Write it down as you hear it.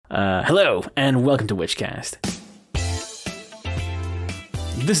Hello, and welcome to Witchcast.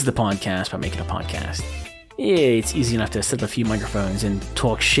 This is the podcast about making a podcast. It's easy enough to set up a few microphones and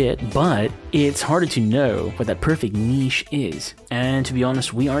talk shit, but it's harder to know what that perfect niche is. And to be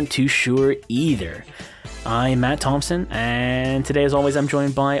honest, we aren't too sure either. I'm Matt Thompson, and today, as always, I'm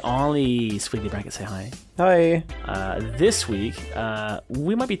joined by Ollie. Squiggly Bracket, say hi. Hi. This week,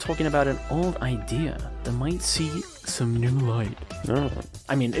 we might be talking about an old idea that might see some new light. Oh.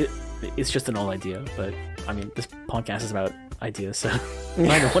 I mean, it's just an old idea, but I mean, this podcast is about ideas, so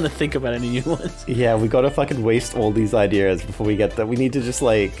I don't want to think about any new ones. Yeah, we gotta fucking waste all these ideas before we get that. We need to just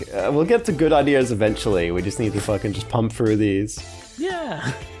we'll get to good ideas eventually. We just need to fucking just pump through these.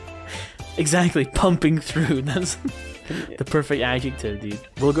 Yeah. Exactly, pumping through. That's the perfect adjective, dude.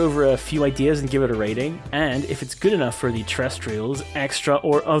 We'll go over a few ideas and give it a rating, and if it's good enough for the terrestrials, extra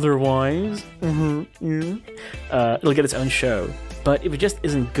or otherwise, it'll get its own show. But if it just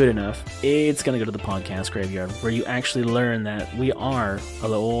isn't good enough, it's gonna go to the podcast graveyard, where you actually learn that we are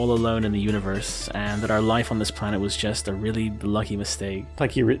all alone in the universe, and that our life on this planet was just a really lucky mistake.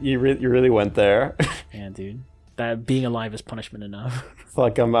 Like, you really went there. Yeah, dude. That being alive is punishment enough.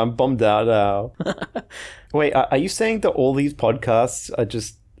 Fuck, I'm bummed out now. Wait, are you saying that all these podcasts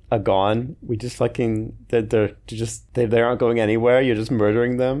are gone? We just fucking they aren't going anywhere. You're just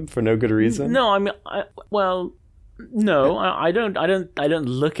murdering them for no good reason. No, I mean, no, I don't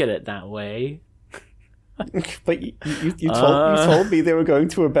look at it that way. But you told me they were going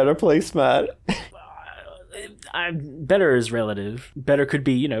to a better place, Matt. Better is relative. Better could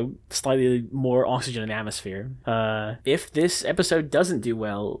be, slightly more oxygen in the atmosphere. If this episode doesn't do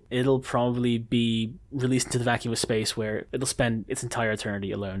well, it'll probably be released into the vacuum of space, where it'll spend its entire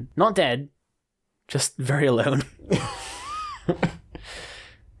eternity alone. Not dead, just very alone.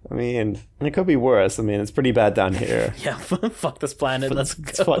 I mean, it could be worse. I mean, it's pretty bad down here. Yeah, fuck this planet. Let's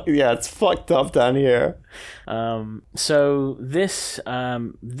go. It's fucked up down here. So this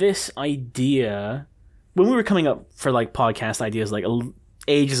idea, when we were coming up for podcast ideas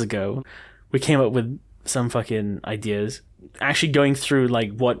ages ago, we came up with some fucking ideas. Actually going through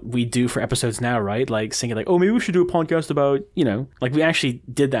what we do for episodes now, right? Thinking oh, maybe we should do a podcast about, we actually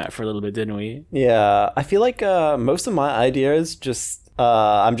did that for a little bit, didn't we? Yeah, I feel like most of my ideas just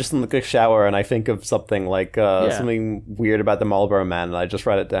I'm just in the shower and I think of something something weird about the Marlboro Man, and I just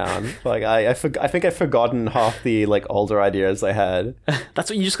write it down. I think I've forgotten half the older ideas I had.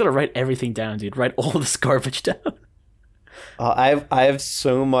 That's what you just gotta write everything down, dude. Write all this garbage down. I have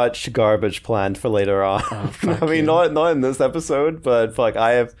so much garbage planned for later on. Oh, I mean, not in this episode, but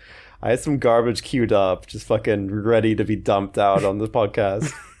I have some garbage queued up, just fucking ready to be dumped out on this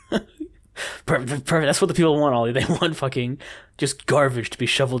podcast. Perfect. That's what the people want, Ollie. They want fucking just garbage to be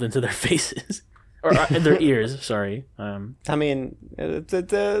shoveled into their faces. Or in their ears, sorry. I mean, it's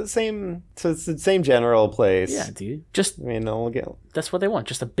the same general place. Yeah, dude. That's what they want.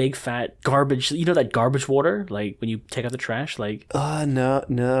 Just a big fat garbage. You know that garbage water, when you take out the trash,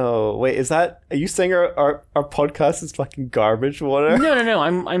 no. Wait, are you saying our podcast is fucking garbage water? No.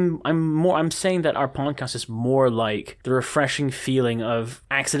 I'm saying that our podcast is more like the refreshing feeling of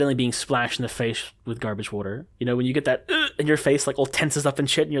accidentally being splashed in the face with garbage water. When you get that in your face, all tenses up and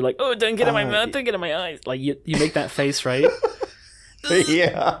shit, and you're like, oh, don't get in my mouth, don't get in my eyes. You make that face, right?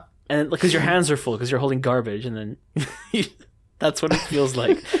 Yeah. And because your hands are full, because you're holding garbage, and then that's what it feels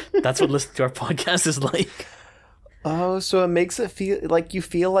like. That's what listening to our podcast is like. Oh, so it makes it feel like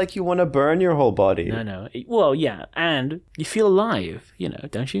you want to burn your whole body. No. Well, yeah, and you feel alive,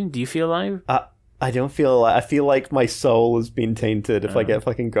 don't you? Do you feel alive? I don't feel. I feel like my soul has been tainted if I get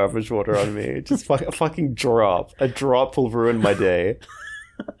fucking garbage water on me. Just a fucking drop. A drop will ruin my day.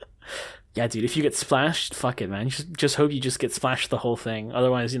 Yeah, dude, if you get splashed, fuck it, man. You just hope you just get splashed the whole thing.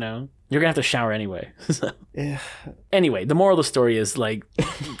 Otherwise, you're gonna have to shower anyway. So. Yeah. Anyway, the moral of the story is, doesn't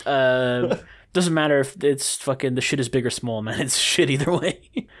matter if it's fucking the shit is big or small, man. It's shit either way.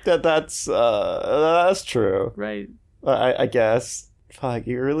 That's true. Right. I guess. Fuck,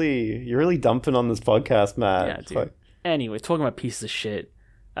 you're really dumping on this podcast, Matt. Yeah, dude. Fuck. Anyway, talking about pieces of shit.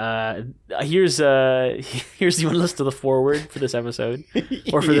 Here's you want to listen to the foreword for this episode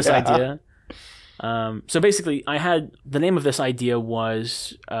or for this idea. So basically, I had the name of this idea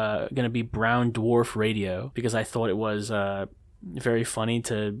was gonna be Brown Dwarf Radio, because I thought it was very funny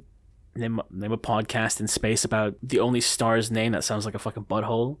to name a podcast in space about the only star's name that sounds like a fucking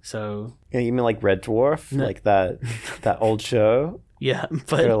butthole. So yeah, you mean like Red Dwarf, like that old show? Yeah,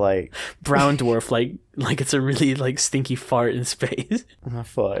 but or Brown Dwarf, like it's a really stinky fart in space. Oh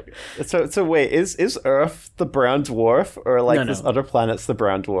fuck! So wait, is Earth the Brown Dwarf, or no. This other planet's the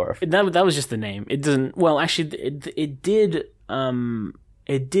Brown Dwarf? That was just the name. It doesn't. Well, actually, it did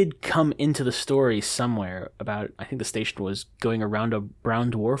it did come into the story somewhere about, I think the station was going around a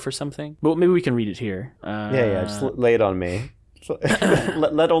brown dwarf or something. But maybe we can read it here. Yeah, just lay it on me.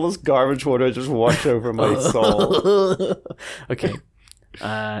 let all this garbage water just wash over my soul. Okay.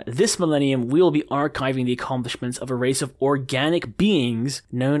 This millennium, we will be archiving the accomplishments of a race of organic beings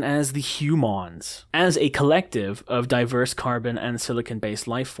known as the humans. As a collective of diverse carbon and silicon-based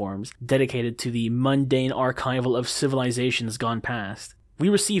life forms dedicated to the mundane archival of civilizations gone past, we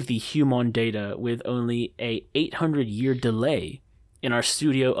received the human data with only a 800-year delay in our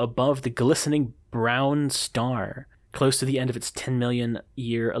studio above the glistening brown star, close to the end of its 10 million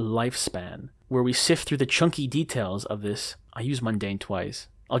year lifespan, where we sift through the chunky details of this. I use mundane twice.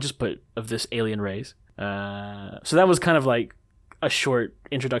 I'll just put of this alien race. So that was kind of like a short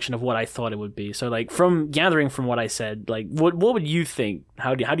introduction of what I thought it would be. So like from gathering from what I said, like what would you think?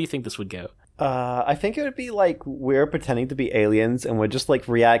 How do you think this would go? I think it would be like we're pretending to be aliens and we're just like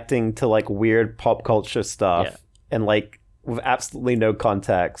reacting to like weird pop culture stuff and like with absolutely no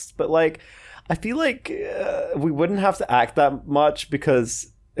context. But like I feel like we wouldn't have to act that much because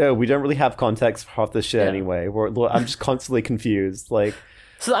we don't really have context for half this shit anyway. I'm just constantly confused. Like,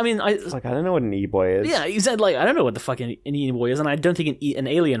 so I mean, I don't know what an e-boy is. Yeah, you said like I don't know what the fuck an e-boy is, and I don't think an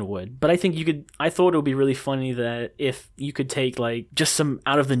alien would. But I think you could. I thought it would be really funny that if you could take like just some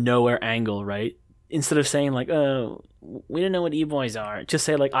out of the nowhere angle, right? Instead of saying like, oh, we don't know what e-boys are, just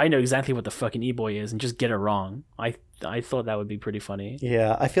say like, I know exactly what the fucking e-boy is, and just get it wrong. I thought that would be pretty funny.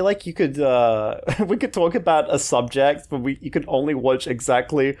 Yeah, I feel like you could we could talk about a subject, but you could only watch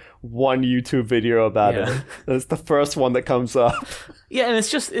exactly one YouTube video about it. It's the first one that comes up. Yeah, and it's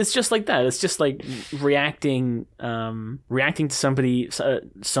just like that. It's just like reacting to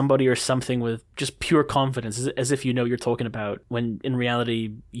somebody or something with just pure confidence, as if you know you're talking about, when in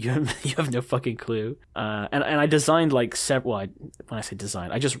reality you have no fucking clue. And I designed like several. When I say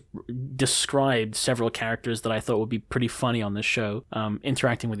design, I just described several characters that I thought would be pretty funny on this show,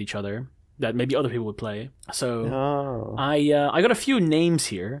 interacting with each other, that maybe other people would play. So I got a few names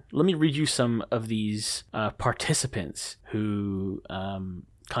here. Let me read you some of these participants who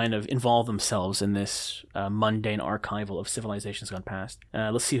kind of involve themselves in this mundane archival of civilizations gone past.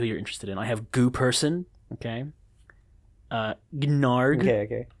 Let's see who you're interested in. I have Goo Person, okay? Gnarg.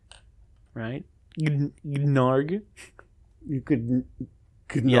 Okay. Right? Gnarg. You could...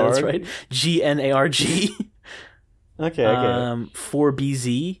 Gnarg? Yeah, that's right. GNARG. Okay.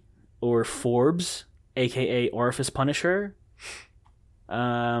 4BZ, or Forbes, aka Orifice Punisher.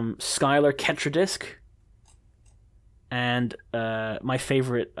 Skylar Ketradisk. And my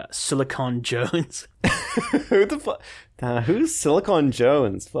favorite, Silicon Jones. Who the fuck? Who's Silicon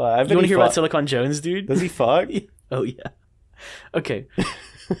Jones? You want to hear about Silicon Jones, dude? Does he fuck? Oh, yeah. Okay.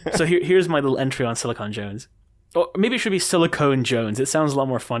 So here's my little entry on Silicon Jones. Or maybe it should be Silicone Jones. It sounds a lot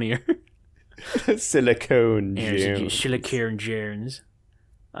more funnier. Silicone Jones. Silicone Jones.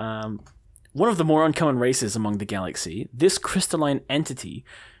 One of the more uncommon races among the galaxy, this crystalline entity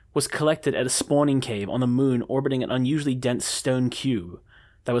was collected at a spawning cave on the moon orbiting an unusually dense stone cube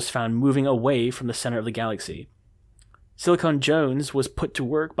that was found moving away from the center of the galaxy. Silicon Jones was put to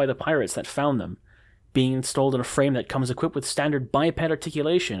work by the pirates that found them, being installed in a frame that comes equipped with standard biped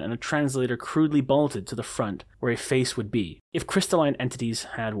articulation and a translator crudely bolted to the front where a face would be, if crystalline entities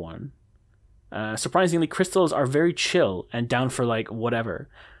had one. Surprisingly, crystals are very chill and down for like whatever.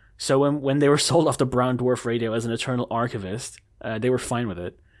 So when they were sold off the Brown Dwarf radio as an eternal archivist, they were fine with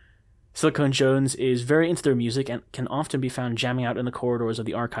it. Silicon Jones is very into their music and can often be found jamming out in the corridors of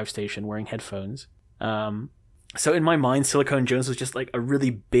the archive station wearing headphones. So in my mind, Silicon Jones was just like a really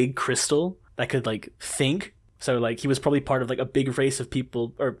big crystal that could like think. So like he was probably part of like a big race of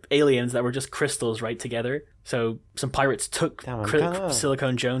people or aliens that were just crystals right together. So some pirates took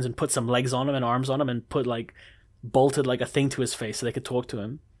Silicon Jones and put some legs on him and arms on him and bolted like a thing to his face so they could talk to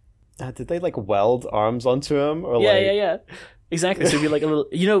him. Did they like weld arms onto him? Or yeah. Exactly. So it'd be like a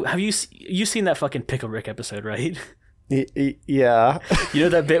little. Have you seen that fucking Pickle Rick episode, right? Yeah. You know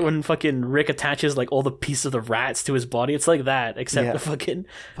that bit when fucking Rick attaches like all the pieces of the rats to his body? It's like that, except the fucking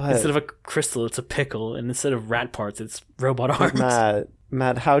instead of a crystal, it's a pickle, and instead of rat parts, it's robot arms.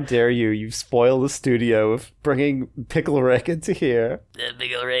 Matt, how dare you? You spoil the studio of bringing Pickle Rick into here.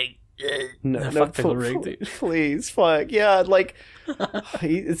 Pickle Rick. No, fuck Pickle Rick, dude. Please, fuck. Yeah, like,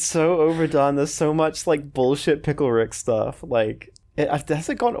 it's so overdone. There's so much, like, bullshit Pickle Rick stuff. Like, has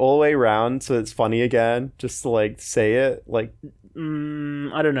it gone all the way around so it's funny again? Just to, like, say it? Like,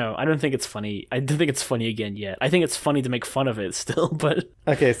 I don't know. I don't think it's funny. I don't think it's funny again yet. I think it's funny to make fun of it still, but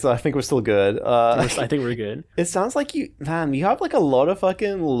okay, so I think we're still good. I think we're good. It sounds like you have like a lot of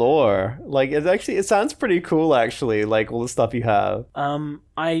fucking lore. Like it sounds pretty cool actually. Like all the stuff you have.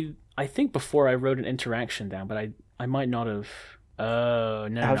 I think before I wrote an interaction down, but I might not have. Oh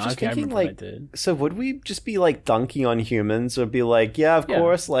no! I was just thinking, like, I did. So would we just be like dunking on humans, or be like, yeah, of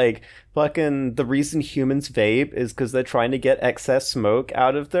course, like fucking the reason humans vape is because they're trying to get excess smoke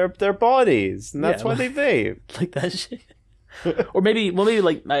out of their bodies, and that's why they vape. Like that shit. Or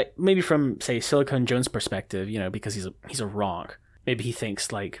maybe from say Silicon Jones' perspective, because he's a rock. Maybe he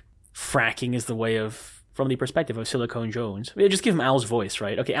thinks like fracking is the way of, from the perspective of Silicon Jones. Just give him Al's voice,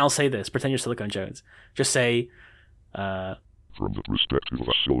 right? Okay, Al, say this. Pretend you're Silicon Jones. Just say. From the perspective of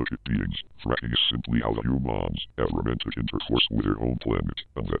silicate beings, fracking is simply how the humans have romantic intercourse with their own planet,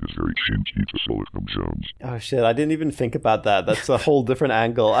 and that is very kinky to Silicon Jones. Oh shit, I didn't even think about that. That's a whole different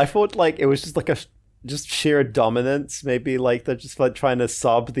angle. I thought like it was just like just sheer dominance, maybe like they're just like trying to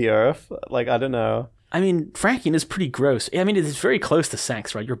sub the earth. Like, I don't know. I mean, fracking is pretty gross. I mean, it's very close to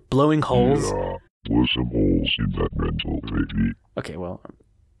sex, right? You're blowing holes. Yeah, blow some holes in that mental baby. Okay, well...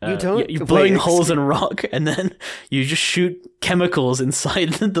 you're blowing holes in rock, and then you just shoot chemicals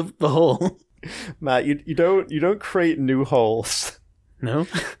inside the hole. Matt, you don't create new holes. No,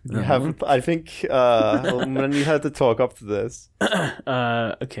 you have. I think when you had to talk up to this.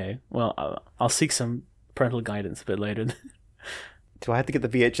 Okay. Well, I'll seek some parental guidance a bit later. Do I have to get the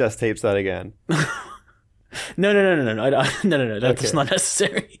VHS tapes out again? No. No. That's not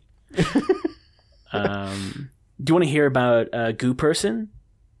necessary. Do you want to hear about Goo Person?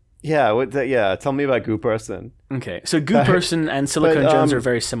 Yeah, tell me about Goo Person. Okay, so Goo Person and Silicon Jones are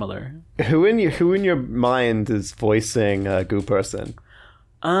very similar. Who in your mind is voicing Goo Person?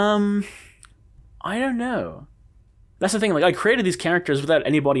 I don't know. That's the thing. Like, I created these characters without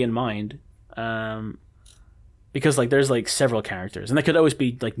anybody in mind, because like there's like several characters, and they could always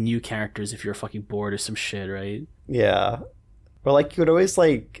be like new characters if you're fucking bored or some shit, right? Yeah. Or like you could always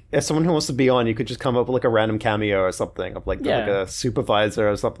like, if someone who wants to be on, you could just come up with like a random cameo or something of like a supervisor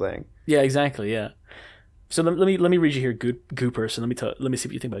or something. Yeah, exactly. Yeah. So let me read you here, Goo Person. Let me see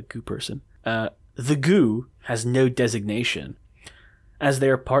what you think about Goo Person. The Goo has no designation, as they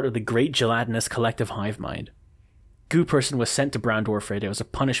are part of the great gelatinous collective hive mind. Goo Person was sent to Brown Dwarf Radio as a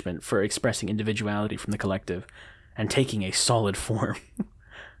punishment for expressing individuality from the collective and taking a solid form.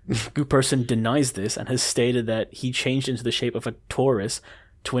 Goo Person denies this and has stated that he changed into the shape of a Taurus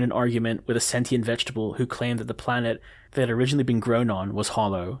to win an argument with a sentient vegetable who claimed that the planet they had originally been grown on was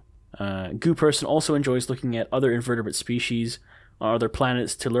hollow. Goo Person also enjoys looking at other invertebrate species on other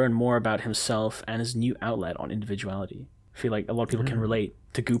planets to learn more about himself and his new outlet on individuality. I feel like a lot of people can relate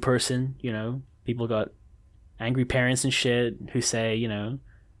to Goo Person, People got angry parents and shit who say,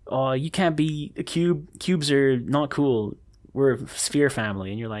 oh, you can't be a cube. Cubes are not cool. We're a sphere family,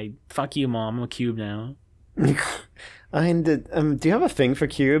 and you're like, fuck you, mom, I'm a cube now. I mean, do you have a thing for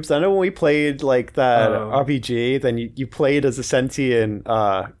cubes? I know when we played like that RPG, then you played as a sentient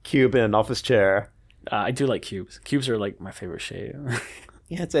cube in an office chair. I do like cubes. Cubes are like my favorite shape.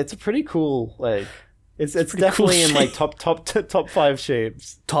 Yeah, it's a pretty cool like. It's definitely cool in like top 5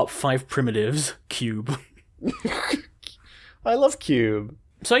 shapes. Top 5 primitives. Cube. I love cube.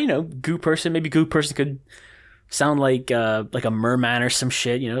 So Goo Person. Maybe Goo Person could sound like a merman or some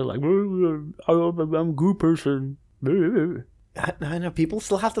shit, like I'm Goo Person. I know people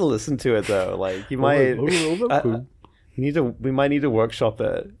still have to listen to it though. Like you might, we might need to workshop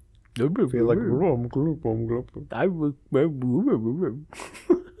it. Feel like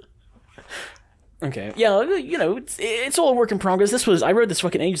okay, yeah, it's all a work in progress. I wrote this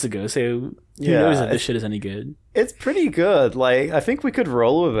fucking ages ago, so who knows if this shit is any good? It's pretty good. Like I think we could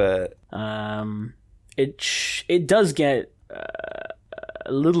roll with it. It does get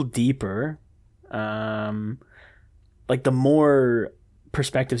a little deeper. Like the more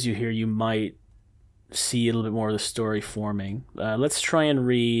perspectives you hear, you might see a little bit more of the story forming. Let's try and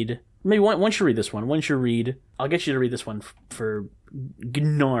read. Maybe once you read this one, I'll get you to read this one for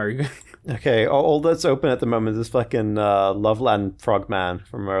Gnarg. Okay, all that's open at the moment is fucking Loveland Frogman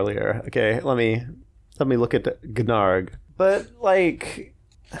from earlier. Okay, let me look at Gnarg. But like,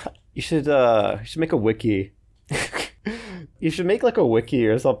 you should make a wiki. You should make like a wiki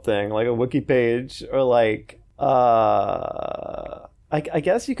or something, like a wiki page, or like I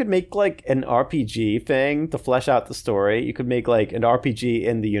guess you could make like an RPG thing to flesh out the story. You could make like an RPG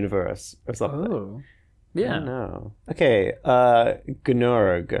in the universe or something. Oh, yeah. I don't know. Okay,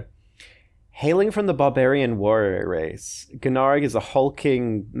 Gnarg. Hailing from the barbarian warrior race, Gnarg is a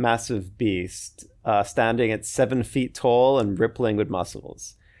hulking, massive beast, standing at 7 feet tall and rippling with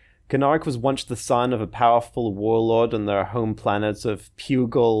muscles. Gnarg was once the son of a powerful warlord on their home planet of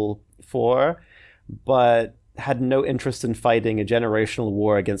Pugil 4, but had no interest in fighting a generational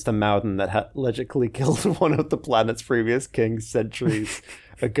war against a mountain that had allegedly killed one of the planet's previous kings centuries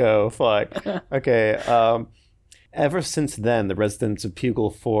ago. Fuck. Okay, ever since then, the residents of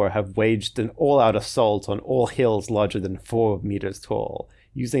Pugil 4 have waged an all-out assault on all hills larger than 4 meters tall,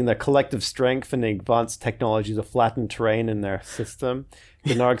 using their collective strength and advanced technology to flatten terrain in their system.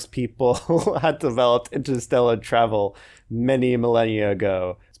 Gnarg's people had developed interstellar travel many millennia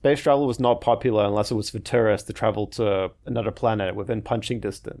ago. Space travel was not popular unless it was for tourists to travel to another planet within punching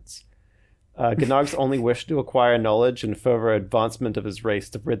distance. Gnarg's only wish to acquire knowledge and further advancement of his race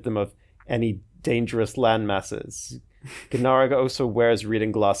to rid them of any dangerous land masses. Gnarg also wears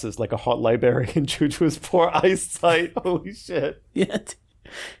reading glasses like a hot librarian due to his poor eyesight. Holy shit. Yeah.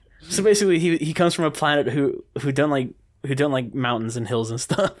 So basically, he comes from a planet who don't like mountains and hills and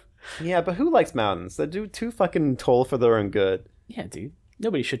stuff. Yeah, but who likes mountains? They're too fucking tall for their own good. Yeah, dude.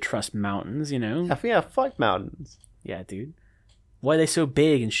 Nobody should trust mountains, you know? Yeah, fuck mountains. Yeah, dude. Why are they so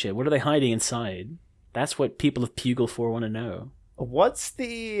big and shit? What are they hiding inside? That's what people of Pugil 4 want to know. What's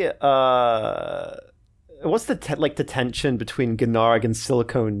the tension between Gnarg and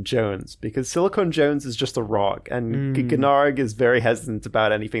Silicone Jones? Because Silicone Jones is just a rock, and Gnarg is very hesitant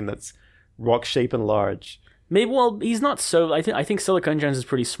about anything that's rock shape and large. Maybe, well, he's not so. I think Silicone Jones is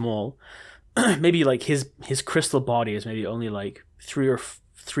pretty small. Maybe like his crystal body is maybe only like 3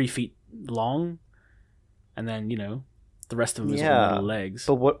 feet long, and then the rest of him is little legs.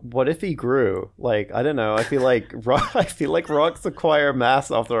 But what if he grew? Like, I don't know. I feel like rocks acquire mass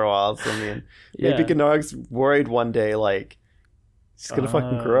after a while. So maybe Gnarg's worried one day like he's gonna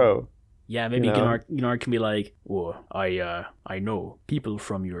fucking grow. Yeah, maybe Gnarg can be like, "Oh, I know people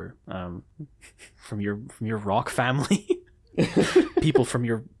from your rock family.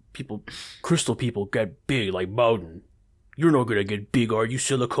 Crystal people get big like Bowden. You're not gonna get big, are you,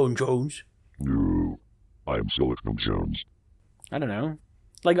 Silicone Jones?" No, I am Silicone Jones. I don't know.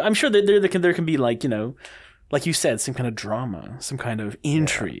 Like, I'm sure that there can be like like you said, some kind of drama, some kind of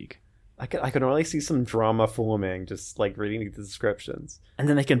intrigue. Yeah. I can really see some drama forming just like reading the descriptions. And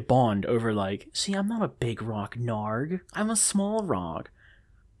then they can bond over like, see, I'm not a big rock, Gnarg. I'm a small rock.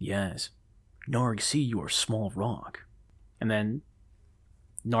 Yes, Gnarg, see, you are a small rock. And then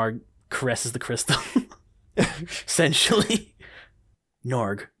Gnarg caresses the crystal. Essentially.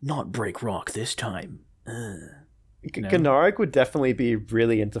 Gnarg, not break rock this time. Gnarg would definitely be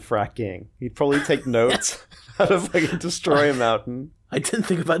really into fracking. He'd probably take notes how to fucking destroy a mountain. I didn't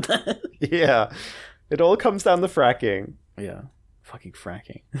think about that. Yeah. It all comes down to fracking. Yeah. Fucking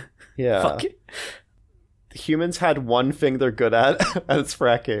fracking. Yeah. Fuck it. Humans had one thing they're good at, and it's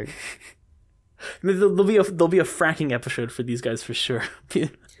fracking. There'll be a fracking episode for these guys for sure.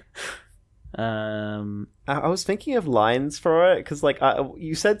 I was thinking of lines for it because like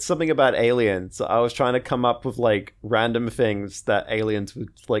you said something about aliens. So I was trying to come up with like random things that aliens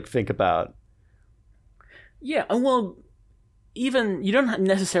would like think about. Yeah, well, even you don't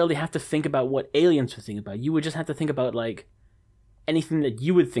necessarily have to think about what aliens would think about. You would just have to think about like anything that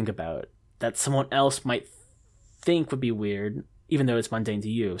you would think about that someone else might think would be weird, even though it's mundane to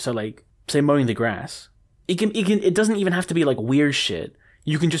you. So like, say mowing the grass. It doesn't even have to be like weird shit.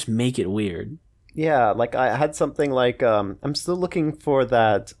 You can just make it weird. Yeah, like I had something like, I'm still looking for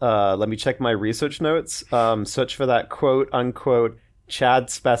that, let me check my research notes, search for that quote-unquote Chad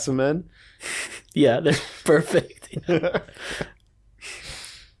specimen. Yeah, they're perfect.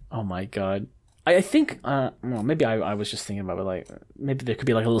 Oh my god. I think, well, maybe I was just thinking about it, like, maybe there could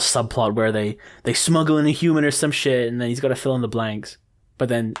be like a little subplot where they smuggle in a human or some shit, and then he's got to fill in the blanks. But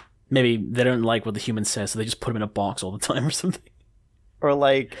then maybe they don't like what the human says, so they just put him in a box all the time or something. Or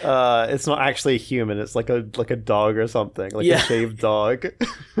like, it's not actually a human, it's like a dog or something, like a shaved dog.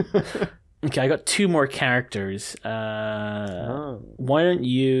 Okay, I got 2 more characters. Why don't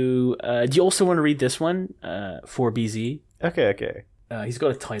you... do you also want to read this one? 4BZ? Okay. He's got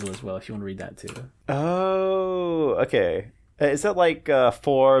a title as well, if you want to read that too. Oh, okay. Is that like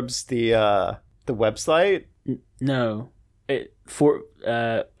Forbes, the website? No. I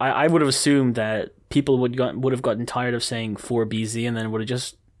would have assumed that people would have gotten tired of saying 4BZ and then would have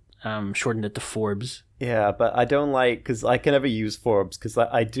just shortened it to Forbes. Yeah, but I don't like, because I can never use Forbes, because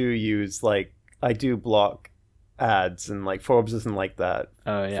I do use, like, I do block ads, and, like, Forbes isn't like that.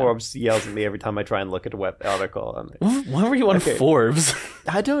 Oh, yeah. Forbes yells at me every time I try and look at a web article. Why were you on Forbes?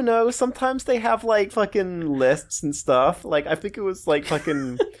 I don't know. Sometimes they have, like, fucking lists and stuff. Like, I think it was, like,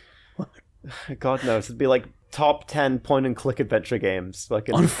 fucking... God knows. It'd be like top 10 point and click adventure games. Like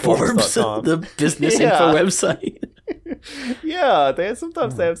on Forbes, the business info website. Yeah,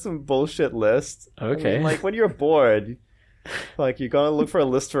 sometimes they have some bullshit list. Okay. I mean, like when you're bored, like you're gonna look for a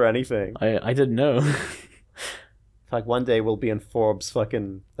list for anything. I didn't know. Like one day we'll be in Forbes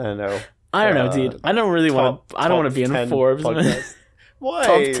fucking, I don't know. I don't know, dude. I don't really want to. I don't want to be in Forbes.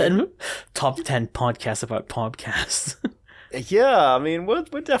 Why? Top 10 podcasts about podcasts. Yeah, I mean,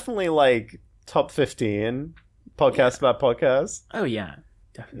 we're definitely like top 15 podcasts about podcasts. Oh yeah,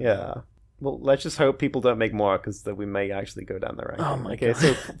 definitely. Yeah. Well, let's just hope people don't make more, because we may actually go down the ranking. Oh my god.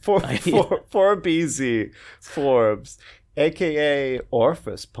 So for BZ, Forbes, aka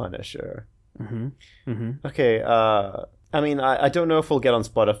Orpheus Punisher. Okay. I mean, I don't know if we'll get on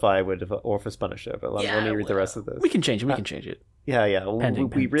Spotify with Orpheus Punisher, but let me read the rest of this. We can change it. Yeah.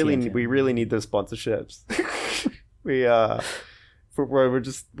 We really need those sponsorships. we're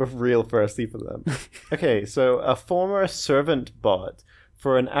real thirsty for them. Okay, so a former servant bot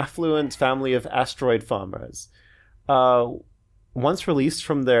for an affluent family of asteroid farmers, once released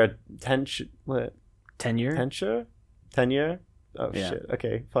from their tenure. Oh yeah. Shit.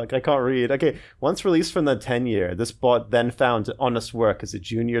 Okay, fuck. I can't read. Okay, once released from the tenure, this bot then found honest work as a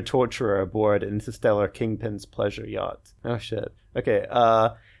junior torturer aboard Interstellar Kingpin's pleasure yacht. Oh shit. Okay.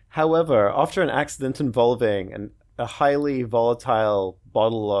 However, after an accident involving a highly volatile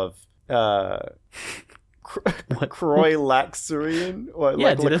bottle of Croix-Laxerine, or yeah,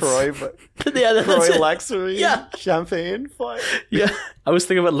 like LaCroix, but Croix-Laxerine champagne. Fuck. Yeah, I was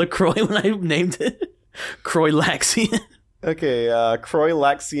thinking about LaCroix when I named it. Croix-Laxian. Okay,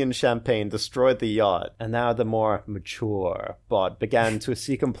 Croix-Laxian champagne destroyed the yacht, and now the more mature bot began to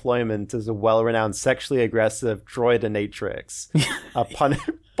seek employment as a well-renowned sexually aggressive droidonatrix,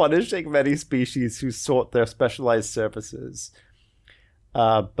 punishing many species who sought their specialized services.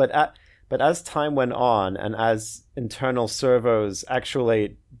 But as time went on, and as internal servos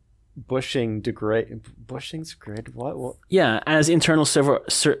actuate bushings degrade. What? Yeah, as internal servo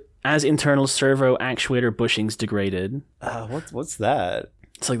actuator bushings degraded. What's that?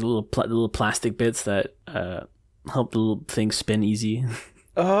 It's like the little plastic bits that help the little thing spin easy.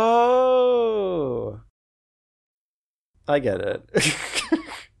 Oh, I get it.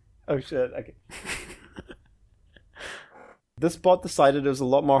 Oh shit. Okay. This bot decided it was a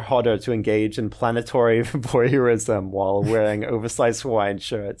lot more hotter to engage in planetary voyeurism while wearing oversized Hawaiian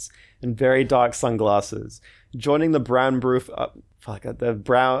shirts and very dark sunglasses, joining the brown dwarf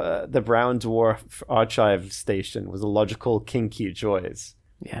archive station was a logical kinky choice.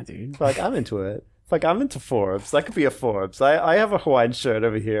 Yeah, dude. Like, I'm into it. Like, I'm into Forbes. That could be a Forbes. I have a Hawaiian shirt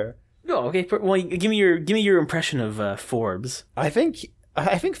over here. Oh, okay. Well, give me your impression of Forbes. I think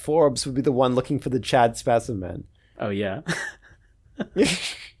Forbes would be the one looking for the Chad specimen. Oh yeah.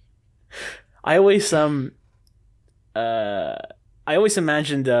 I always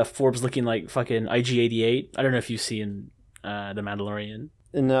imagined Forbes looking like fucking IG-88. I don't know if you've seen The Mandalorian.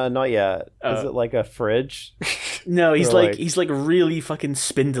 No, not yet. Is it like a fridge? No, he's like really fucking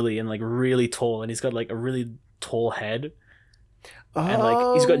spindly and like really tall, and he's got like a really tall head. Oh. And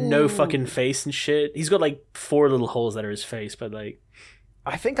like he's got no fucking face and shit. He's got like 4 little holes that are his face, but like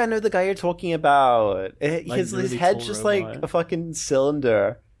I think I know the guy you're talking about. His head's just robot. like a fucking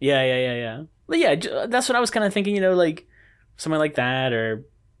cylinder. Yeah. But yeah, that's what I was kind of thinking, like something like that, or,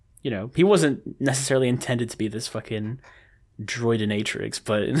 he wasn't necessarily intended to be this fucking droidonatrix,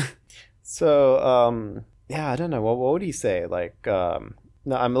 but... So, yeah, I don't know. What would he say? Like, no,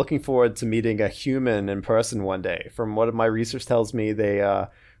 I'm looking forward to meeting a human in person one day. From what my research tells me, they,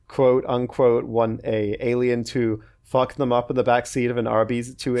 quote unquote, want a alien to fuck them up in the backseat of an Arby's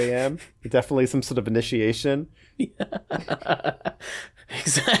at 2 a.m. Definitely some sort of initiation. Yeah.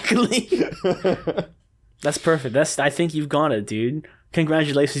 Exactly. That's perfect. I think you've got it, dude.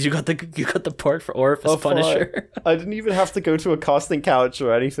 Congratulations, you got the part for Orpheus Punisher. I didn't even have to go to a casting couch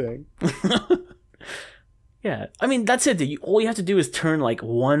or anything. Yeah, I mean that's it, dude. All you have to do is turn like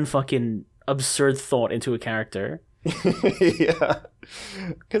one fucking absurd thought into a character. Yeah,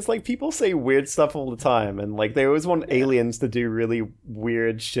 because like people say weird stuff all the time, and like they always want aliens to do really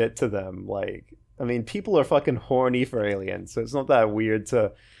weird shit to them. Like, I mean, people are fucking horny for aliens, so it's not that weird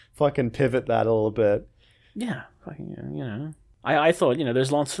to fucking pivot that a little bit. Yeah, fucking, I thought,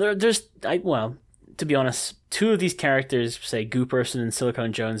 there's lots. Well, to be honest, 2 of these characters, say Goo Person and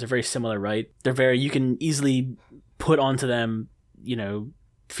Silicone Jones, are very similar, right? You can easily put onto them,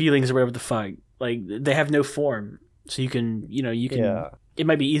 feelings or whatever the fuck. Like, they have no form. So you can. Yeah. It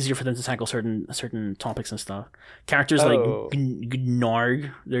might be easier for them to tackle certain topics and stuff. Characters like Gnarg,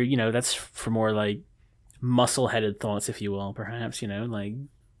 they're, that's for more like muscle-headed thoughts, if you will, perhaps, like...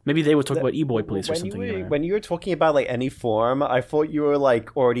 Maybe they would talk about E-Boy Police or something. When you were talking about like any form, I thought you were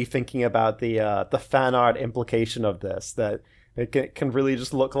like already thinking about the fan art implication of this, that it can really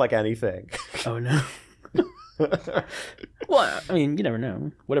just look like anything. Oh no. Well, I mean, you never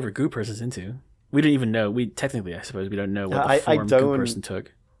know. Whatever Goo Person's into. We didn't even know. I suppose, we don't know what the form Goo Person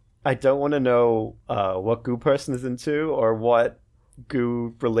took. I don't want to know what Goo Person is into or what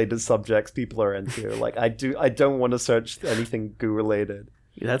Goo-related subjects people are into. Like, I don't want to search anything Goo-related.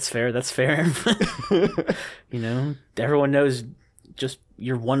 That's fair. You know, everyone knows just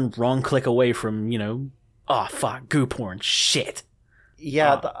you're one wrong click away from, you know, oh, fuck, Goo porn. Shit.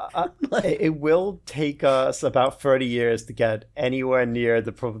 Yeah, it will take us about 30 years to get anywhere near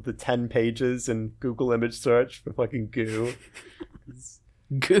the 10 pages in Google image search for fucking Goo.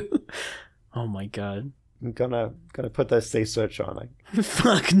 Goo? Oh my god. I'm gonna put that safe search on.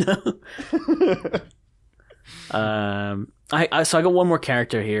 Fuck no. So I got one more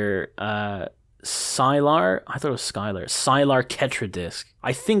character here. Sylar. I thought it was Skylar. Sylar Ketradisc.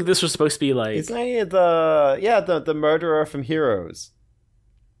 I think this was supposed to be like. Isn't he the murderer from Heroes?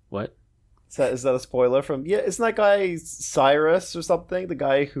 What? Is that a spoiler from? Yeah, isn't that guy Cyrus or something? The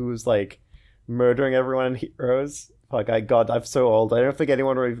guy who's like murdering everyone in Heroes. Fuck, I'm so old. I don't think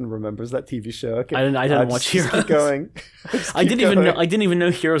anyone even remembers that TV show. Okay, I didn't watch Heroes. Keep going. I didn't even know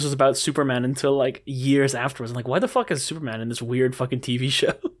Heroes was about Superman until like years afterwards. I'm like, why the fuck is Superman in this weird fucking TV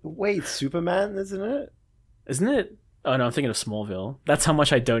show? Wait, Superman, isn't it? Isn't it? Oh no, I'm thinking of Smallville. That's how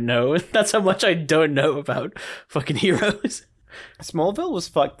much I don't know. That's how much I don't know about fucking Heroes. Smallville was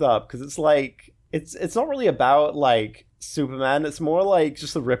fucked up because it's like it's not really about like Superman. It's more like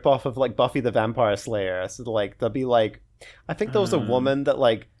just a ripoff of like Buffy the Vampire Slayer. So like there'll be like, I think there was a woman that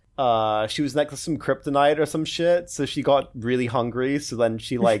like she was next to some kryptonite or some shit, so she got really hungry, so then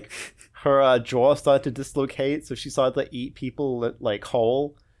she like her jaw started to dislocate, so she started to eat people like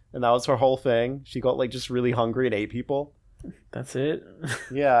whole, and that was her whole thing. She got like just really hungry and ate people. That's it.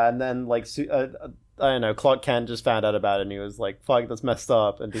 Yeah, and then like I don't know, Clark Kent just found out about it and he was like, fuck, that's messed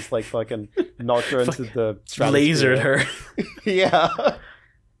up, and just like fucking knocked her into the stratosphere. Lasered her. Yeah.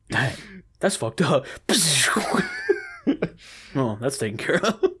 Dang, that's fucked up. Oh, that's taken care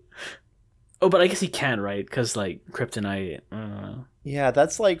of. Oh, but I guess he can, right? Because like kryptonite, I don't know. Yeah,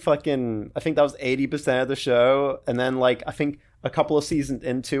 that's like fucking, I think that was 80% of the show, and then like I think a couple of seasons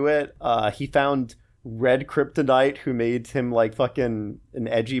into it, he found red kryptonite who made him like fucking an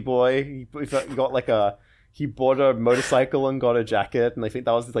edgy boy. He got like he bought a motorcycle and got a jacket, and I think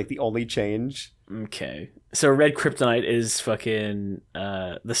that was like the only change. Okay, so red kryptonite is fucking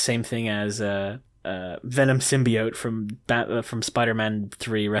the same thing as Venom symbiote from Spider-Man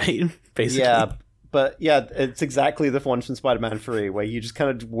 3, right? Basically. Yeah, but yeah, it's exactly the one from Spider-Man 3 where you just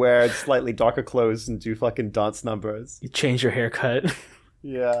kind of wear slightly darker clothes and do fucking dance numbers. You change your haircut.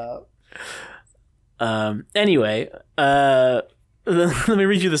 Yeah. Anyway, let me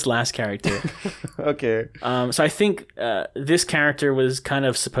read you this last character. Okay. So I think this character was kind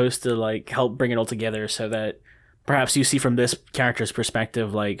of supposed to like help bring it all together, so that perhaps you see from this character's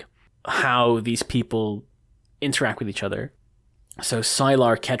perspective like how these people interact with each other. So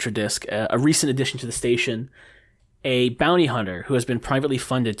Sylar Ketradisc, a recent addition to the station, a bounty hunter who has been privately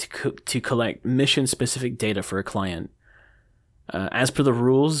funded to collect mission-specific data for a client. As per the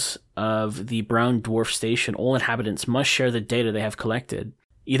rules of the Brown Dwarf Station, all inhabitants must share the data they have collected,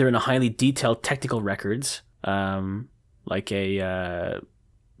 either in a highly detailed technical records, like a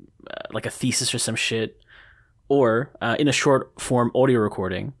thesis or some shit, or in a short form audio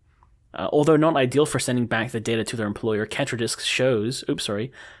recording. Although not ideal for sending back the data to their employer, Ketradisc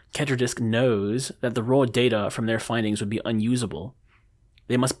knows that the raw data from their findings would be unusable.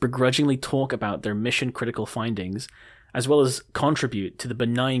 They must begrudgingly talk about their mission-critical findings, as well as contribute to the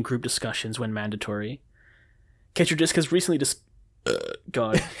benign group discussions when mandatory. Ketradisc has recently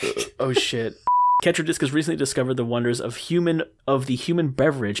Ketradisc has recently discovered the wonders of the human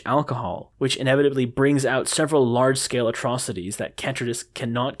beverage alcohol, which inevitably brings out several large-scale atrocities that Ketradisc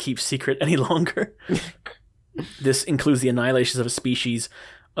cannot keep secret any longer. This includes the annihilation of a species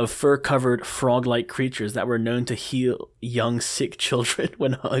of fur-covered frog-like creatures that were known to heal young, sick children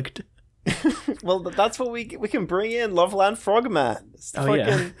when hugged. Well, that's what we can bring in Loveland Frogman.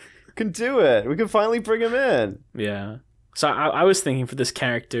 Yeah. Can do it. We can finally bring him in. Yeah. So I was thinking for this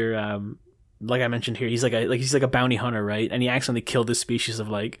character, like I mentioned here, he's like a bounty hunter, right? And he accidentally killed this species of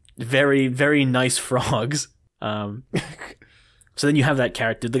like very, very nice frogs. So then you have that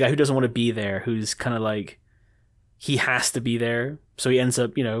character, the guy who doesn't want to be there, who's kind of like, he has to be there. So he ends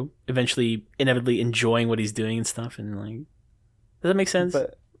up, eventually inevitably enjoying what he's doing and stuff. And like, does that make sense?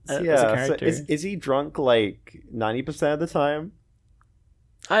 But yeah, so is he drunk like 90% of the time?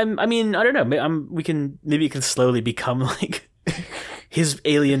 I mean, I don't know. Maybe it can slowly become like his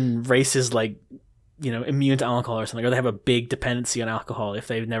alien race is like, immune to alcohol or something, or they have a big dependency on alcohol if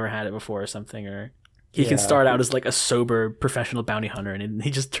they've never had it before or something, or he can start out as like a sober professional bounty hunter and he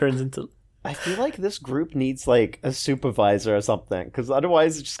just turns into... I feel like this group needs like a supervisor or something, because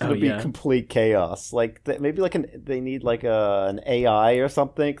otherwise it's just going to be complete chaos. Like maybe like they need like an AI or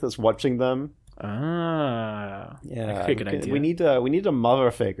something that's watching them. Yeah, good idea. We need a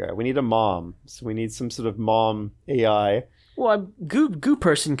mother figure. We need a mom. So we need some sort of mom AI. Well, goo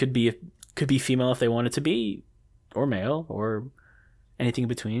person could be female if they wanted to be, or male, or anything in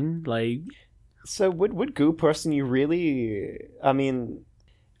between. Like, so would goo person you really? I mean,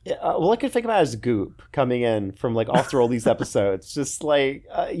 I could think about it as Goop coming in from like after all these episodes. Just like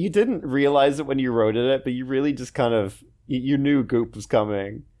you didn't realize it when you wrote it, but you really just kind of you knew Goop was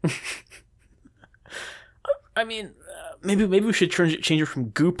coming. I mean, maybe we should change it from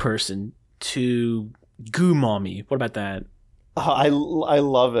Goo Person to Goo Mommy. What about that? I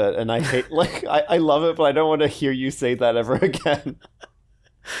love it, and I hate I love it, but I don't want to hear you say that ever again.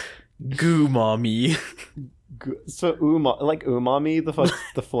 Goo Mommy. So umami,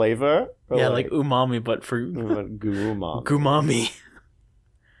 the flavor. Yeah, like umami, but for Goomami. Goomami.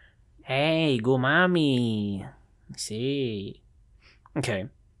 Hey, Goomami. See. Okay.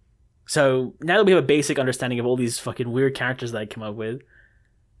 So now that we have a basic understanding of all these fucking weird characters that I came up with,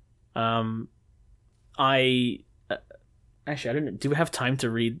 actually I don't know. Do we have time to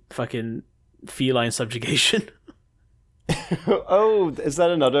read fucking feline subjugation? Oh, is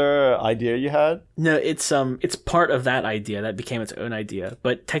that another idea you had? No, it's part of that idea that became its own idea,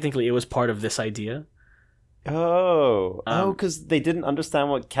 but technically it was part of this idea. Because they didn't understand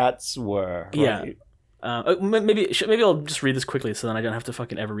what cats were. Right? Yeah. Maybe I'll just read this quickly so then I don't have to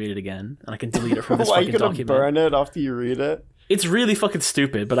fucking ever read it again, and I can delete it from this fucking document. Why are you gonna burn it after you read it? It's really fucking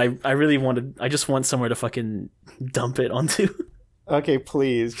stupid, but I just want somewhere to fucking dump it onto. Okay,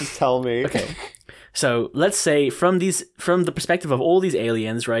 please, just tell me. Okay. So let's say from the perspective of all these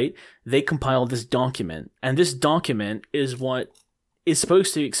aliens, right? They compiled this document, and this document is what is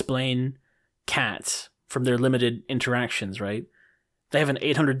supposed to explain cats from their limited interactions, right? They have an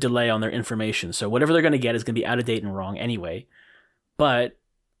 800 delay on their information, so whatever they're going to get is going to be out of date and wrong anyway. But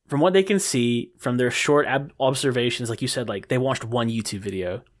from what they can see from their short observations, like you said, like they watched one YouTube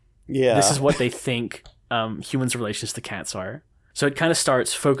video. Yeah, this is what they think humans' relations to cats are. So it kind of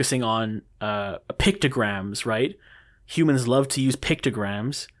starts focusing on pictograms, right? Humans love to use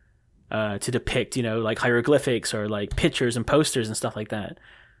pictograms to depict, like hieroglyphics or like pictures and posters and stuff like that.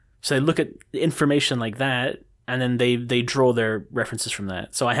 So they look at information like that, and then they draw their references from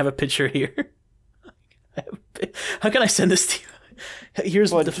that. So I have a picture here. How can I send this to you?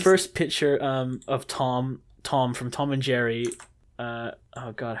 Here's the first picture of Tom from Tom and Jerry. Oh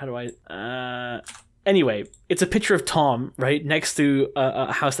God, how do I? Anyway, it's a picture of Tom, right, next to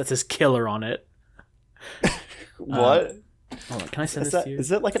a house that says killer on it. What? Hold on, can I send this to you?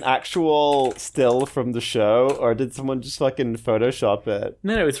 Is it like an actual still from the show, or did someone just fucking Photoshop it?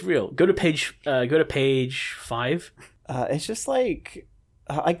 No, it's real. Go to page 5. It's just like,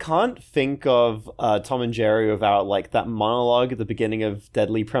 I can't think of Tom and Jerry without like that monologue at the beginning of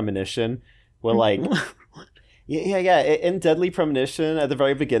Deadly Premonition, where like... Yeah. In Deadly Premonition, at the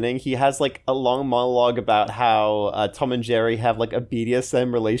very beginning, he has like a long monologue about how Tom and Jerry have like a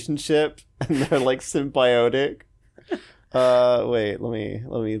BDSM relationship and they're like symbiotic. Wait,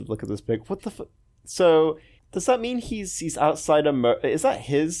 let me look at this pic. What the? So does that mean he's outside a? Is that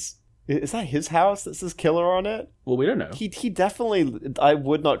his house that says killer on it? Well, we don't know. He definitely. I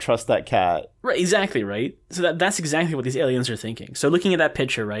would not trust that cat. Right. Exactly. Right. So that's exactly what these aliens are thinking. So looking at that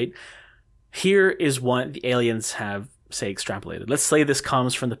picture, right. Here is what the aliens have, say, extrapolated. Let's say this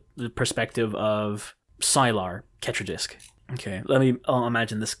comes from the perspective of Sylar, Ketradisc. Okay, let me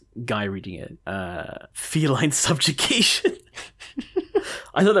imagine this guy reading it. Feline subjugation.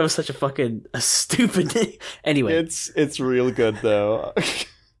 I thought that was such a stupid name. Anyway. It's real good, though.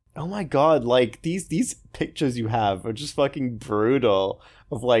 Oh my God, like, these pictures you have are just fucking brutal.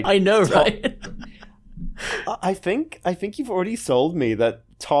 Of like... I know, right? I think you've already sold me that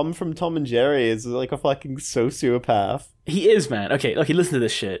Tom from Tom and Jerry is like a fucking sociopath. He is, man. Okay, listen to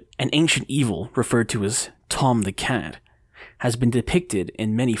this shit. An ancient evil, referred to as Tom the Cat, has been depicted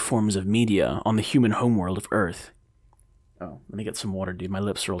in many forms of media on the human homeworld of Earth. Oh, let me get some water, dude. My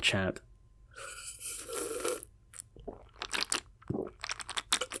lips are all chapped.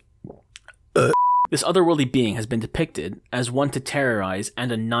 This otherworldly being has been depicted as one to terrorize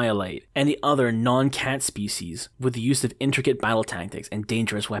and annihilate any other non-cat species with the use of intricate battle tactics and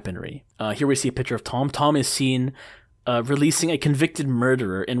dangerous weaponry. Here we see a picture of Tom. Tom is seen releasing a convicted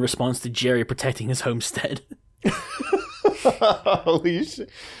murderer in response to Jerry protecting his homestead. Holy shit.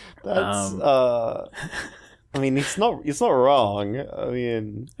 That's I mean, he's not wrong.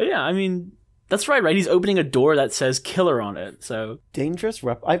 I mean, that's right? He's opening a door that says killer on it. So dangerous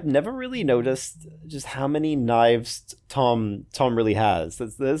I've never really noticed just how many knives Tom really has.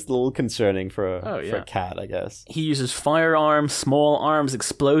 That's a little concerning for a cat, I guess. He uses firearms, small arms,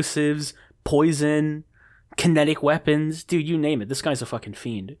 explosives, poison, kinetic weapons. Dude, you name it. This guy's a fucking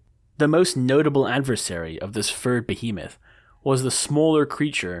fiend. The most notable adversary of this furred behemoth was the smaller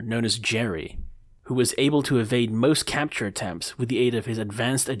creature known as Jerry, who was able to evade most capture attempts with the aid of his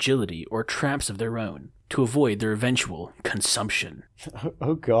advanced agility or traps of their own, to avoid their eventual consumption.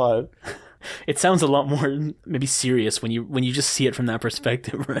 Oh god. It sounds a lot more maybe serious when you just see it from that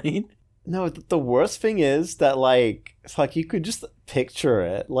perspective, right? No, the worst thing is that, like, it's like you could just picture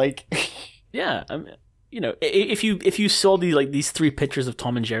it. Like, yeah, I mean, if you saw these 3 pictures of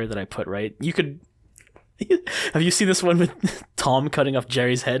Tom and Jerry that I put, right, you could. Have you seen this one with Tom cutting off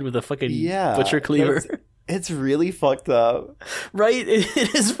Jerry's head with a fucking butcher cleaver? It's really fucked up, right?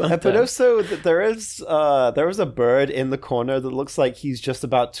 It is fucked up. But also, there was a bird in the corner that looks like he's just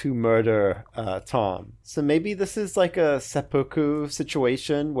about to murder Tom. So maybe this is like a seppuku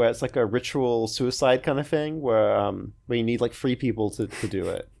situation where it's like a ritual suicide kind of thing, where you need like 3 people to do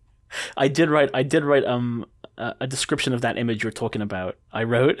it. I did write a description of that image you're talking about. I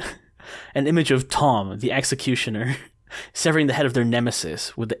wrote an image of Tom, the executioner, severing the head of their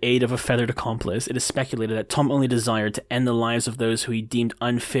nemesis with the aid of a feathered accomplice. It is speculated that Tom only desired to end the lives of those who he deemed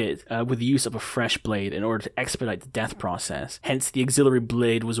unfit with the use of a fresh blade in order to expedite the death process. Hence, the auxiliary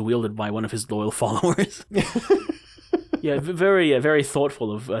blade was wielded by one of his loyal followers. Yeah, very, very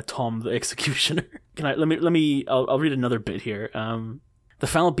thoughtful of Tom, the executioner. I'll read another bit here. The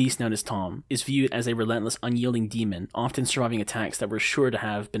foul beast known as Tom is viewed as a relentless, unyielding demon, often surviving attacks that were sure to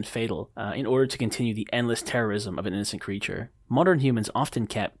have been fatal, in order to continue the endless terrorism of an innocent creature. Modern humans often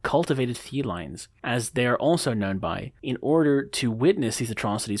kept cultivated felines, as they are also known by, in order to witness these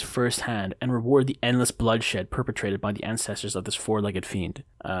atrocities firsthand and reward the endless bloodshed perpetrated by the ancestors of this 4-legged fiend.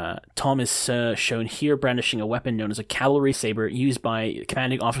 Tom is shown here brandishing a weapon known as a cavalry saber used by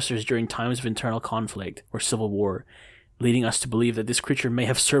commanding officers during times of internal conflict or civil war, leading us to believe that this creature may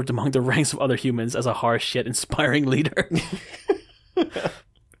have served among the ranks of other humans as a harsh yet inspiring leader.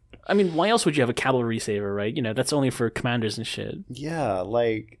 I mean, why else would you have a cavalry saber, right? That's only for commanders and shit. Yeah,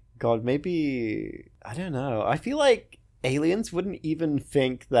 like, God, maybe... I don't know. I feel like aliens wouldn't even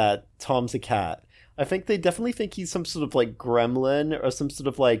think that Tom's a cat. I think they definitely think he's some sort of, like, gremlin or some sort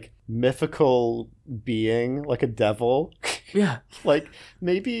of, like, mythical being, like a devil. Yeah. Like,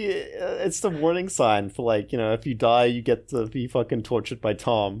 maybe it's the warning sign for, like, if you die, you get to be fucking tortured by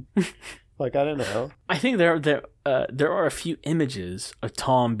Tom. Like, I don't know. I think there are a few images of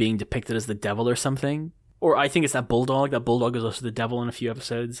Tom being depicted as the devil or something. Or I think it's that bulldog. That bulldog is also the devil in a few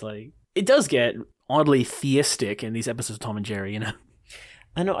episodes. Like, it does get oddly theistic in these episodes of Tom and Jerry,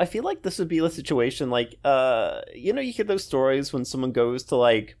 I know, I feel like this would be a situation like, you hear those stories when someone goes to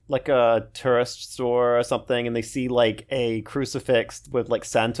like a tourist store or something and they see like a crucifix with like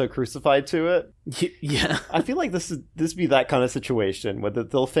Santa crucified to it. Yeah. I feel like this be that kind of situation where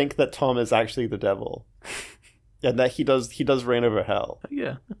they'll think that Tom is actually the devil and that he does reign over hell.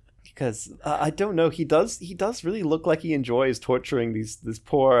 Yeah. Because I don't know, he does really look like he enjoys torturing this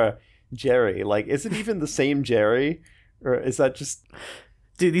poor Jerry. Like, is it even the same Jerry, or is that just...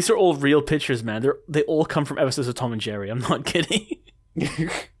 Dude, these are all real pictures, man. They all come from episodes of Tom and Jerry. I'm not kidding.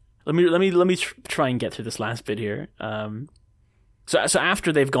 Let me try and get through this last bit here. So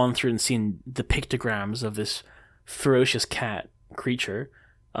after they've gone through and seen the pictograms of this ferocious cat creature,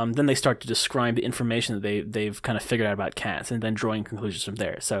 then they start to describe the information that they've kind of figured out about cats, and then drawing conclusions from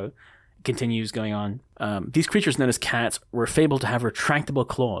there. So continues going on. These creatures known as cats were fabled to have retractable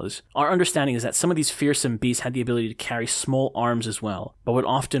claws. Our understanding is that some of these fearsome beasts had the ability to carry small arms as well, but would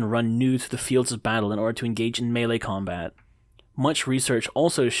often run nude through the fields of battle in order to engage in melee combat. Much research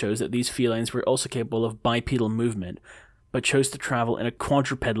also shows that these felines were also capable of bipedal movement, but chose to travel in a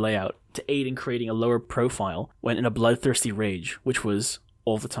quadruped layout to aid in creating a lower profile when in a bloodthirsty rage, which was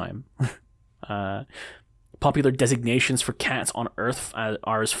all the time. Popular designations for cats on Earth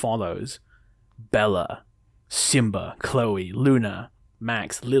are as follows: Bella, Simba, Chloe, Luna,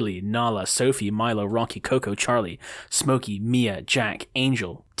 Max, Lily, Nala, Sophie, Milo, Rocky, Coco, Charlie, Smokey, Mia, Jack,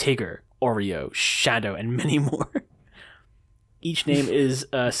 Angel, Tigger, Oreo, Shadow, and many more. Each name is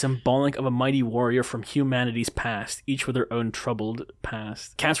symbolic of a mighty warrior from humanity's past, each with their own troubled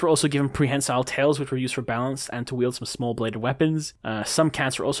past. Cats were also given prehensile tails, which were used for balance and to wield some small-bladed weapons. Some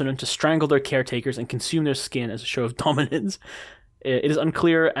cats were also known to strangle their caretakers and consume their skin as a show of dominance. It is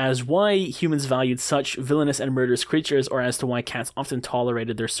unclear as why humans valued such villainous and murderous creatures, or as to why cats often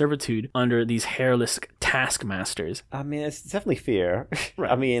tolerated their servitude under these hairless taskmasters. I mean, it's definitely fear.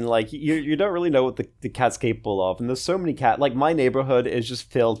 Right. I mean, like, you don't really know what the cat's capable of, and there's so many cats. Like, my neighborhood is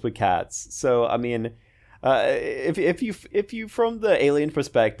just filled with cats. So, I mean, if you from the alien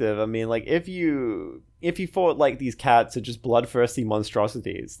perspective, I mean, like, if you thought like these cats are just bloodthirsty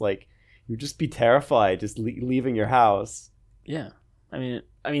monstrosities, like, you'd just be terrified just leaving your house. Yeah, I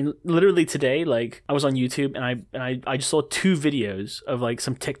mean, literally today, like, I was on YouTube and I just saw 2 videos of like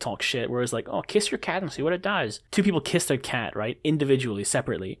some TikTok shit where it's like, oh, kiss your cat and see what it does. 2 people kissed their cat, right, individually,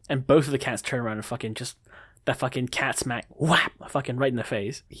 separately, and both of the cats turn around and fucking just that fucking cat smack, whap, fucking right in the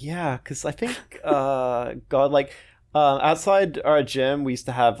face. Yeah, because I think, God, like. Outside our gym, we used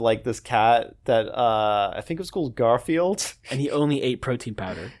to have like this cat that I think it was called Garfield, and he only ate protein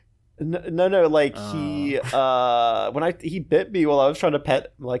powder. No, like he he bit me while I was trying to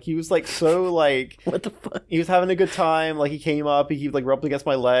pet. Like he was like so like what the fuck? He was having a good time. Like he came up, he like rubbed against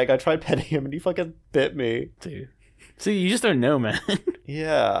my leg. I tried petting him, and he fucking bit me. Dude, see, you just don't know, man.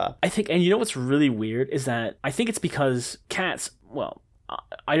 Yeah, I think, and you know what's really weird is that I think it's because cats. Well,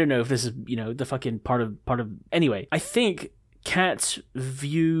 I don't know if this is the fucking part of. Anyway, I think cats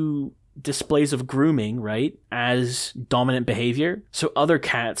view displays of grooming, right, as dominant behavior. So other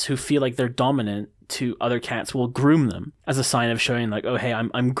cats who feel like they're dominant to other cats will groom them as a sign of showing like, oh, hey,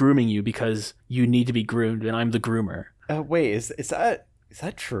 I'm grooming you because you need to be groomed and I'm the groomer. Wait, is that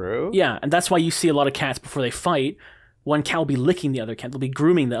true? Yeah, and that's why you see a lot of cats before they fight. One cat will be licking the other cat. They'll be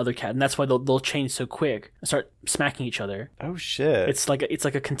grooming the other cat, and that's why they'll change so quick and start smacking each other. Oh shit! It's like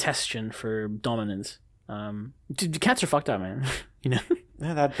a contestation for dominance. Dude, cats are fucked up, man. Yeah,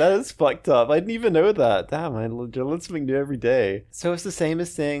 that is fucked up. I didn't even know that. Damn, I learn something new every day. So it's the same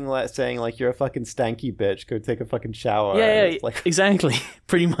as saying like you're a fucking stanky bitch. Go take a fucking shower. Yeah, like... exactly,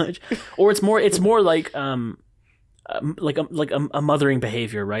 pretty much. Or it's more like a mothering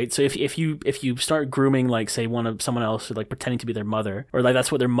behavior, right? So if you start grooming like say someone else, or like pretending to be their mother, or like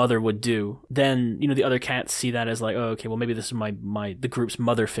that's what their mother would do, then the other cats see that as like, oh, okay, well maybe this is the group's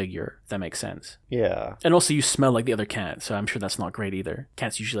mother figure, if that makes sense. Yeah. And also you smell like the other cat, so I'm sure that's not great either.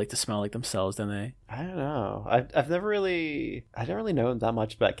 Cats usually like to smell like themselves, don't they? I don't know. I don't really know that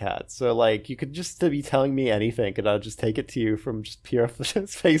much about cats. So like you could just be telling me anything and I'll just take it to you from just pure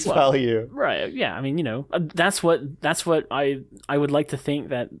face value. Right. Yeah. I mean, that's what I would like to think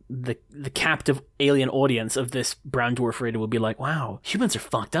that the captive alien audience of this Brown Dwarf Raider would be like, wow, humans are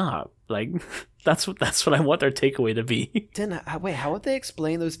fucked up. Like that's what I want their takeaway to be. Then wait, how would they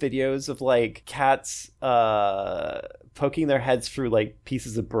explain those videos of like cats poking their heads through like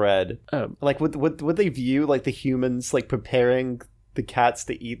pieces of bread? Like would they view like the humans like preparing the cats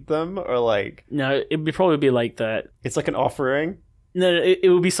to eat them, or like no, it would probably be like that. It's like an offering. No, it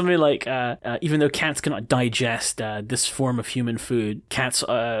would be something like, even though cats cannot digest this form of human food, cats,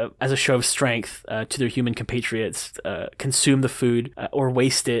 as a show of strength to their human compatriots, consume the food or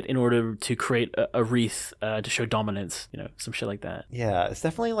waste it in order to create a wreath to show dominance, some shit like that. Yeah, it's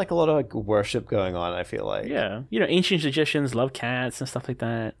definitely like a lot of like worship going on, I feel like. Yeah, ancient Egyptians love cats and stuff like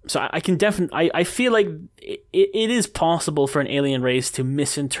that. So I can definitely, I feel like it is possible for an alien race to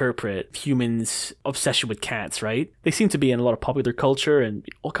misinterpret humans' obsession with cats, right? They seem to be in a lot of popular culture and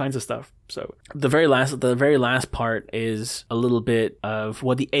all kinds of stuff. So the very last part is a little bit of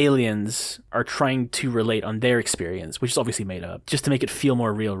what the aliens are trying to relate on their experience, which is obviously made up, just to make it feel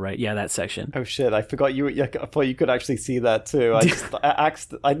more real, right? Yeah, that section. Oh shit, I forgot I thought you could actually see that too. I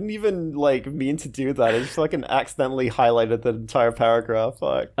didn't even like mean to do that. I just fucking accidentally highlighted the entire paragraph.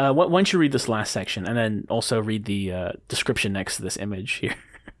 Fuck. Why don't you read this last section and then also read the description next to this image here.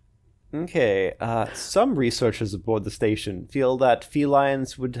 Okay, some researchers aboard the station feel that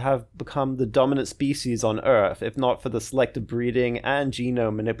felines would have become the dominant species on Earth if not for the selective breeding and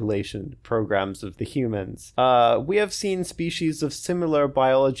genome manipulation programs of the humans. We have seen species of similar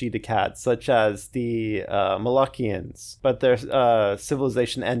biology to cats, such as the Moluccians, but their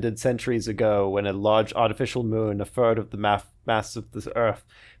civilization ended centuries ago when a large artificial moon, a third of the mass of the Earth,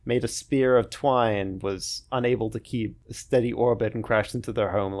 made a spear of twine, was unable to keep a steady orbit and crashed into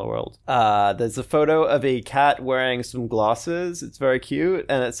their home world. There's a photo of a cat wearing some glasses. It's very cute,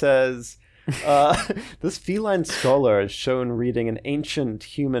 and it says, this feline scholar is shown reading an ancient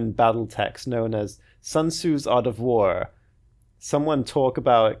human battle text known as Sun Tzu's Art of War. someone talk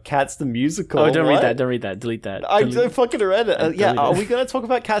about Cats the Musical. Oh, don't read that. Don't read that. Delete that. I fucking read it. Yeah, are we gonna talk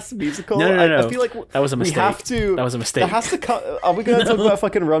about Cats the Musical? No. I feel like that was a mistake. We have to. That was a mistake. There has to come. Are we gonna talk about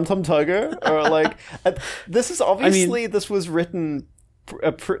fucking Rum Tum Tugger or like? This is obviously this was written.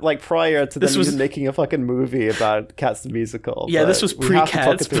 Prior to them even making a fucking movie about Cats the Musical. Yeah, this was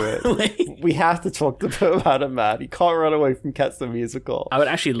pre-Cats. We have to talk about it, man. You can't run away from Cats the Musical. I would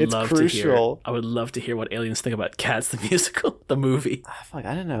actually love to hear. I would love to hear what aliens think about Cats the Musical, the movie. I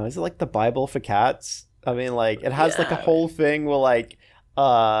don't know. Is it like the Bible for cats? I mean, like it has like a whole thing where like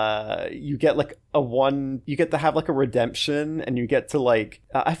you get like you get to have like a redemption, and you get to like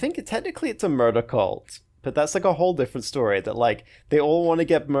I think technically it's a murder cult. But that's like a whole different story that like they all want to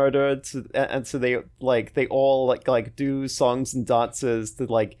get murdered and so they all like do songs and dances to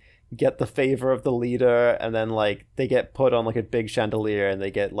like get the favor of the leader, and then like they get put on like a big chandelier and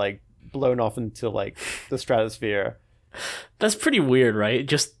they get like blown off into like the stratosphere. That's pretty weird, right?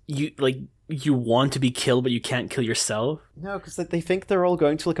 Just you want to be killed but you can't kill yourself. No, because like, they think they're all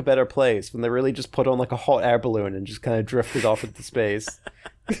going to like a better place when they really just put on like a hot air balloon and just kind of drifted off into space.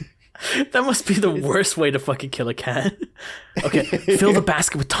 That must be the worst way to fucking kill a cat. Okay, fill the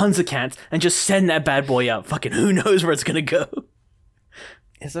basket with tons of cats and just send that bad boy out. Fucking who knows where it's gonna go.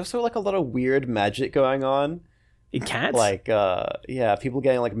 Is there also like a lot of weird magic going on? In cats? Like, people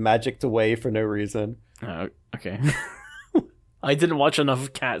getting like magicked away for no reason. Oh, okay. I didn't watch enough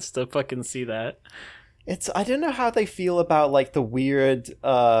of Cats to fucking see that. I don't know how they feel about like the weird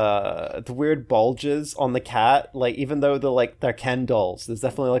bulges on the cat. Like even though they're Ken dolls, there's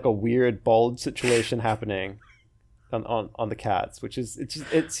definitely like a weird bulge situation happening on the cats, which is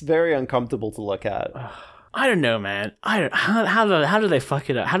it's very uncomfortable to look at. I don't know, man. How do they fuck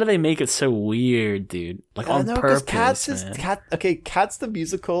it up? How do they make it so weird, dude? Like on purpose, Cats the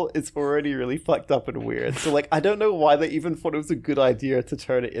Musical is already really fucked up and weird. So like I don't know why they even thought it was a good idea to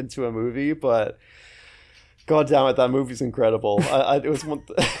turn it into a movie, but God damn it, that movie's incredible. It was one.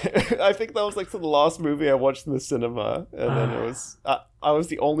 I think that was like the last movie I watched in the cinema, and then it was I was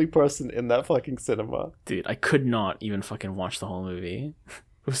the only person in that fucking cinema. Dude, I could not even fucking watch the whole movie.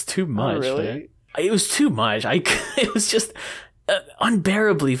 It was too much. Oh, really? Man. It was too much. It was just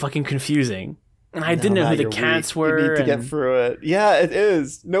unbearably fucking confusing. And I didn't know who the cats were. You need to get through it. Yeah, it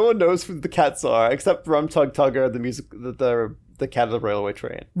is. No one knows who the cats are except Rum Tug Tugger, the cat of the railway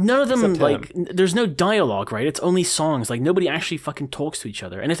train. None of them, like, there's no dialogue, right? It's only songs. Like, nobody actually fucking talks to each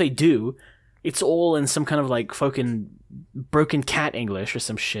other. And if they do, it's all in some kind of, like, fucking broken cat English or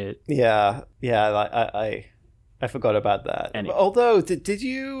some shit. Yeah, I forgot about that. Anyway. Although, did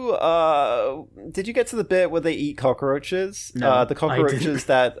you get to the bit where they eat cockroaches? No, the cockroaches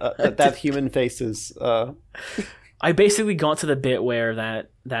that have human faces. I basically got to the bit where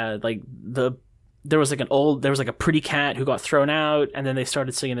there was like a pretty cat who got thrown out, and then they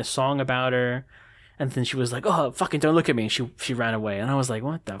started singing a song about her, and then she was like, "Oh, fucking don't look at me," and she ran away, and I was like,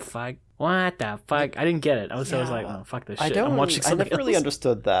 "What the fuck? What the fuck?" I didn't get it. I was like, "Oh, fuck this shit." I'm watching something else. I never really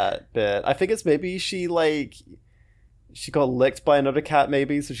understood that bit. I think it's maybe she got licked by another cat,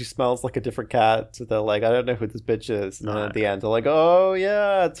 maybe, so she smells like a different cat. So they're like, I don't know who this bitch is. And then at the end, they're like, oh,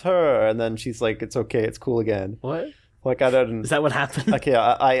 yeah, it's her. And then she's like, it's okay, it's cool again. What? Like, I don't... Is that what happened? Okay,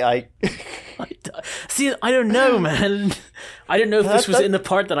 I... See, I don't know, man. I don't know if this was in the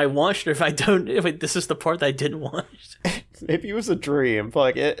part that I watched, or if this is the part that I didn't watch. Maybe it was a dream,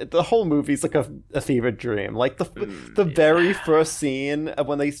 but like the whole movie's like a fever dream. Like the very first scene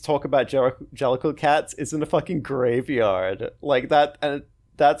when they talk about Jellicle cats is in a fucking graveyard, like that, and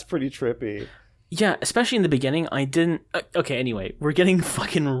that's pretty trippy. Yeah, especially in the beginning, I didn't. Okay, anyway, we're getting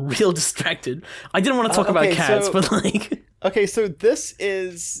fucking real distracted. I didn't want to talk about cats, but like. Okay, so this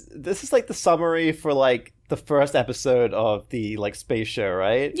is like the summary for like the first episode of the like space show,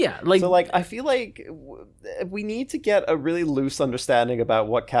 right? Yeah, like so like I feel like we need to get a really loose understanding about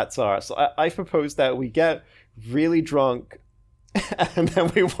what cats are. So I propose that we get really drunk and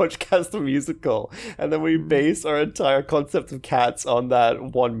then we watch Cats the Musical, and then we base our entire concept of cats on that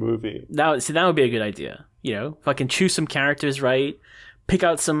one movie. Now, see, that would be a good idea. You know, fucking choose some characters, right? Pick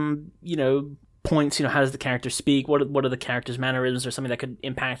out some, points. How does the character speak? What are the character's mannerisms, or something that could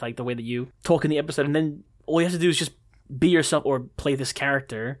impact like the way that you talk in the episode? And then all you have to do is just be yourself or play this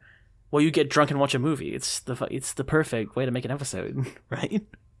character while you get drunk and watch a movie. It's the perfect way to make an episode, right?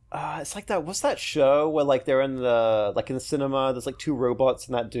 It's like that. What's that show where like they're in the cinema? There's like two robots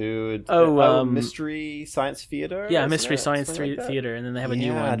and that dude. Mystery Science Theater. Yeah, Mystery Science Theater, and then they have a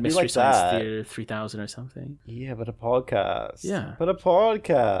new one, Mystery Science Theater 3000 or something. Yeah, but a podcast. Yeah, but a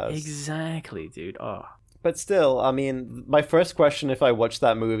podcast. Exactly, dude. Oh, But still, I mean, my first question if I watched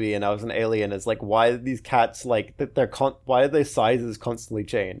that movie and I was an alien is like, why are these cats like that? Why are their sizes constantly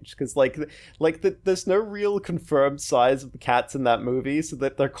change? Because there's no real confirmed size of the cats in that movie, so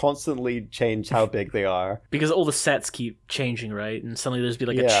that they're constantly changed how big they are. Because all the sets keep changing, right? And suddenly there's be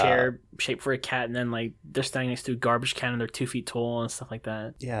like a chair shaped for a cat, and then like they're standing next to a garbage can and they're 2 feet tall and stuff like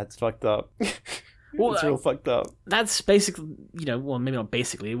that. Yeah, it's fucked up. Well, it's real fucked up. That's basically, well, maybe not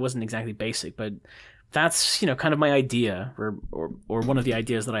basically. It wasn't exactly basic, but that's, kind of my idea, or one of the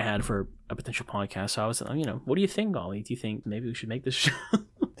ideas that I had for a potential podcast. So I was, what do you think, Ollie? Do you think maybe we should make this show?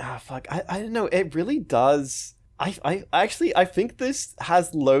 Fuck. I don't know. It really does. I actually, I think this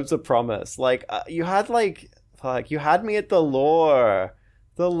has loads of promise. Like, you had you had me at the lore.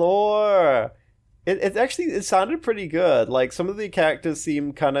 It sounded pretty good. Like, some of the characters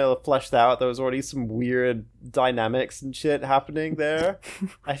seemed kind of fleshed out. There was already some weird dynamics and shit happening there.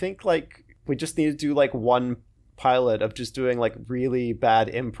 I think, we just need to do, one pilot of just doing, really bad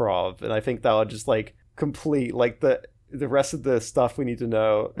improv. And I think that would just, complete, the rest of the stuff we need to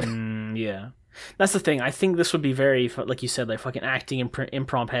know. Yeah. That's the thing. I think this would be very, like you said, fucking acting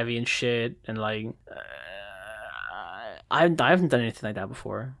improv heavy and shit. And, I haven't done anything like that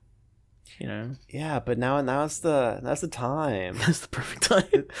before. Yeah, but now's the time. That's the perfect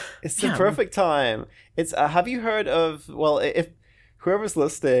time. It's the perfect time. It's have you heard of, well, if whoever's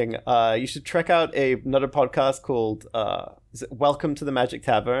listening, you should check out another podcast called is it Welcome to the Magic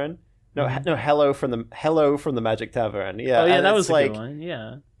Tavern? No, Hello from the Magic Tavern. Yeah. Oh yeah, that was a good one.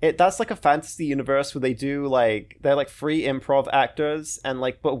 Yeah. That's a fantasy universe where they do they're free improv actors, and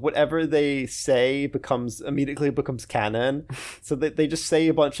but whatever they say immediately becomes canon. So they just say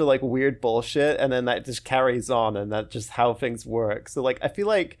a bunch of weird bullshit, and then that just carries on, and that's just how things work. So I feel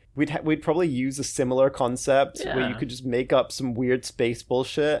like we'd probably use a similar concept where you could just make up some weird space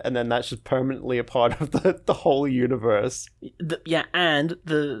bullshit, and then that's just permanently a part of the whole universe. And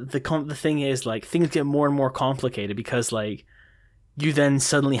the thing is, things get more and more complicated because you then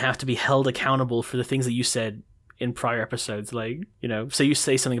suddenly have to be held accountable for the things that you said in prior episodes. So you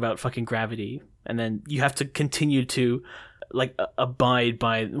say something about fucking gravity, and then you have to continue to abide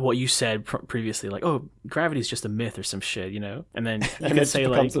by what you said previously. Gravity is just a myth or some shit, and then you and can it say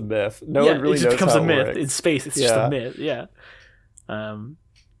becomes a myth. No one really it just knows becomes how a it myth works. in space. It's just a myth. Yeah.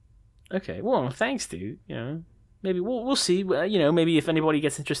 Okay. Well, thanks, dude. Maybe we'll see. Maybe if anybody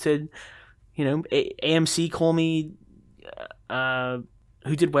gets interested, AMC call me.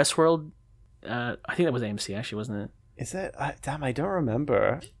 Who did Westworld? I think that was AMC, actually, wasn't it? Is it? Damn, I don't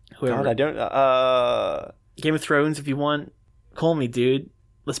remember. Whoever. God, I don't. Game of Thrones, if you want, call me, dude.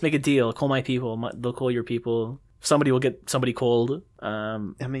 Let's make a deal. Call my people. They'll call your people. Somebody will get somebody called. I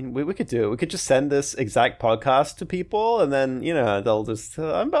mean, we could do it. We could just send this exact podcast to people, and then they'll just.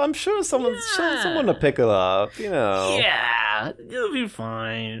 I'm sure someone will pick it up. Yeah, it'll be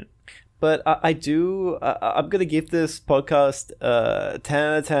fine. But I'm gonna give this podcast 10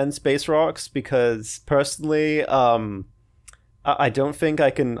 out of 10 space rocks, because personally, I don't think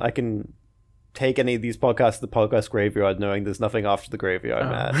I can take any of these podcasts to the podcast graveyard knowing there's nothing after the graveyard,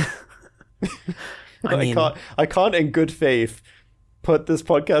 man. I can't in good faith put this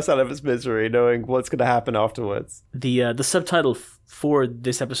podcast out of its misery knowing what's gonna happen afterwards. The subtitle for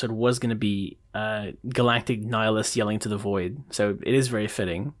this episode was gonna be Galactic Nihilist Yelling to the Void, so it is very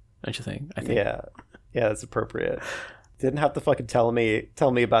fitting. Don't you think? I think. Yeah, that's appropriate. Didn't have to fucking tell me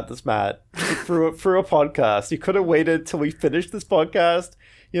about this, Matt. through a podcast. You could have waited till we finished this podcast.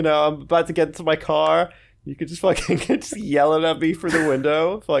 I'm about to get into my car. You could just fucking just yelling at me through the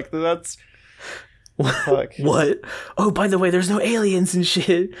window. That's. Fuck. What? Oh, by the way, there's no aliens and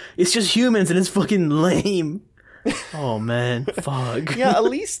shit. It's just humans, and it's fucking lame. Oh man, fuck. Yeah, at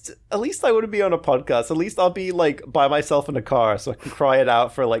least I wouldn't be on a podcast. At least I'll be by myself in a car, so I can cry it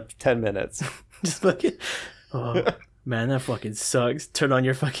out for 10 minutes. Just fucking. Oh man, that fucking sucks. Turn on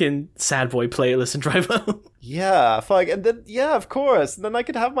your fucking sad boy playlist and drive home. Yeah, fuck, and then of course, and then I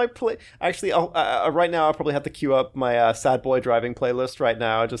could have my play. Actually, right now I'll probably have to queue up my sad boy driving playlist right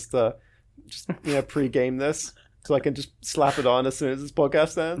now, just pre-game this, so I can just slap it on as soon as this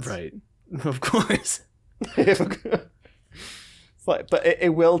podcast ends. Right, of course. But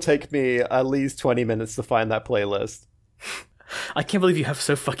it will take me at least 20 minutes to find that playlist. I can't believe you have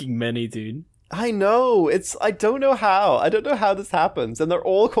so fucking many, dude. I know. I don't know how this happens, and they're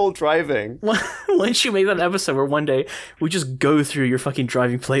all called driving. Why don't you make that episode where one day we just go through your fucking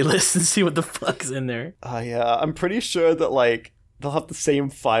driving playlist and see what the fuck's in there? Yeah, I'm pretty sure that they'll have the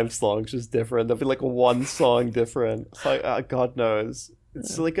same 5 songs, just different. There'll be one song different. It's God knows.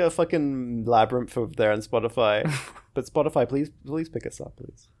 It's like a fucking labyrinth over there on Spotify. But Spotify, please pick us up,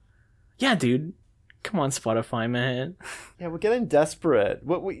 please. Yeah, dude. Come on, Spotify, man. Yeah, we're getting desperate.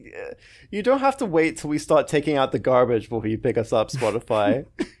 You don't have to wait till we start taking out the garbage before you pick us up, Spotify.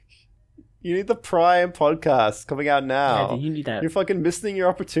 You need the prime podcast coming out now. Yeah, dude, you need that. You're fucking missing your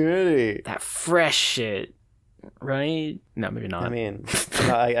opportunity. That fresh shit, right? No, maybe not. I mean,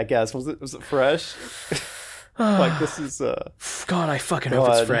 I guess was it fresh? Like this is. God, I fucking hope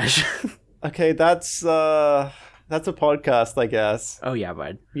it's fresh. Okay, that's a podcast, I guess. Oh yeah,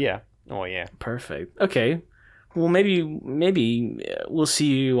 bud. Yeah. Oh yeah. Perfect. Okay. Well, maybe we'll see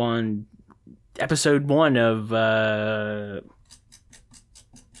you on episode 1 of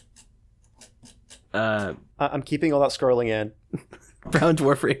I'm keeping all that scrolling in. Brown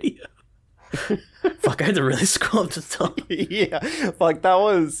Dwarf Radio. Fuck, I had to really scroll up to the top. Yeah. Fuck, that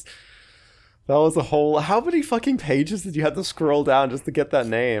was a whole... How many fucking pages did you have to scroll down just to get that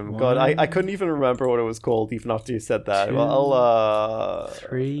name? God, I couldn't even remember what it was called even after you said that. 2, well,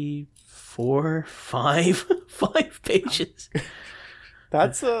 3, 4, 5 pages.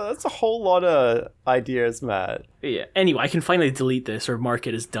 That's a whole lot of ideas, Matt. Yeah. Anyway, I can finally delete this or mark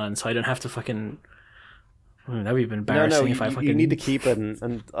it as done, so I don't have to fucking... that would be embarrassing if I fucking... You need to keep it,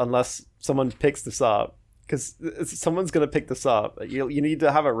 and unless someone picks this up. Because someone's going to pick this up. You need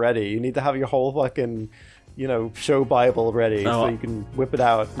to have it ready. You need to have your whole fucking, show Bible ready so you can whip it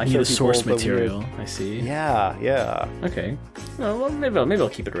out. I need a source material. I see. Yeah. Okay. Well, maybe I'll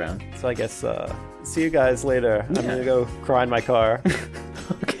keep it around. So I guess see you guys later. Yeah. I'm going to go cry in my car.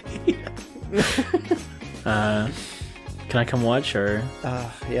 Okay. Can I come watch or?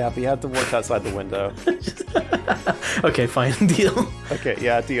 Yeah, but you have to watch outside the window. Okay, fine. Deal. Okay,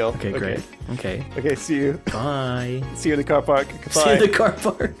 yeah, deal. Okay, great. Okay. Okay, see you. Bye. See you in the car park. Goodbye. See you in the car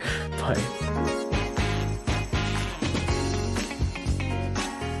park. Bye.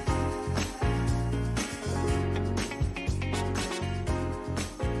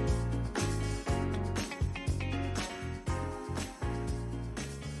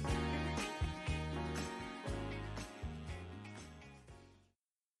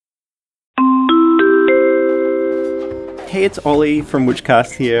 Hey, it's Ollie from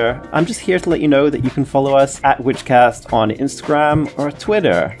Witchcast here. I'm just here to let you know that you can follow us at Witchcast on Instagram or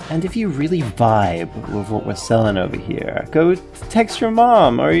Twitter. And if you really vibe with what we're selling over here, go text your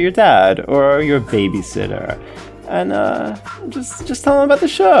mom or your dad or your babysitter and just tell them about the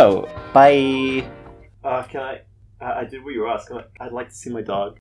show. Bye. Can I did what you were asking. I'd like to see my dog.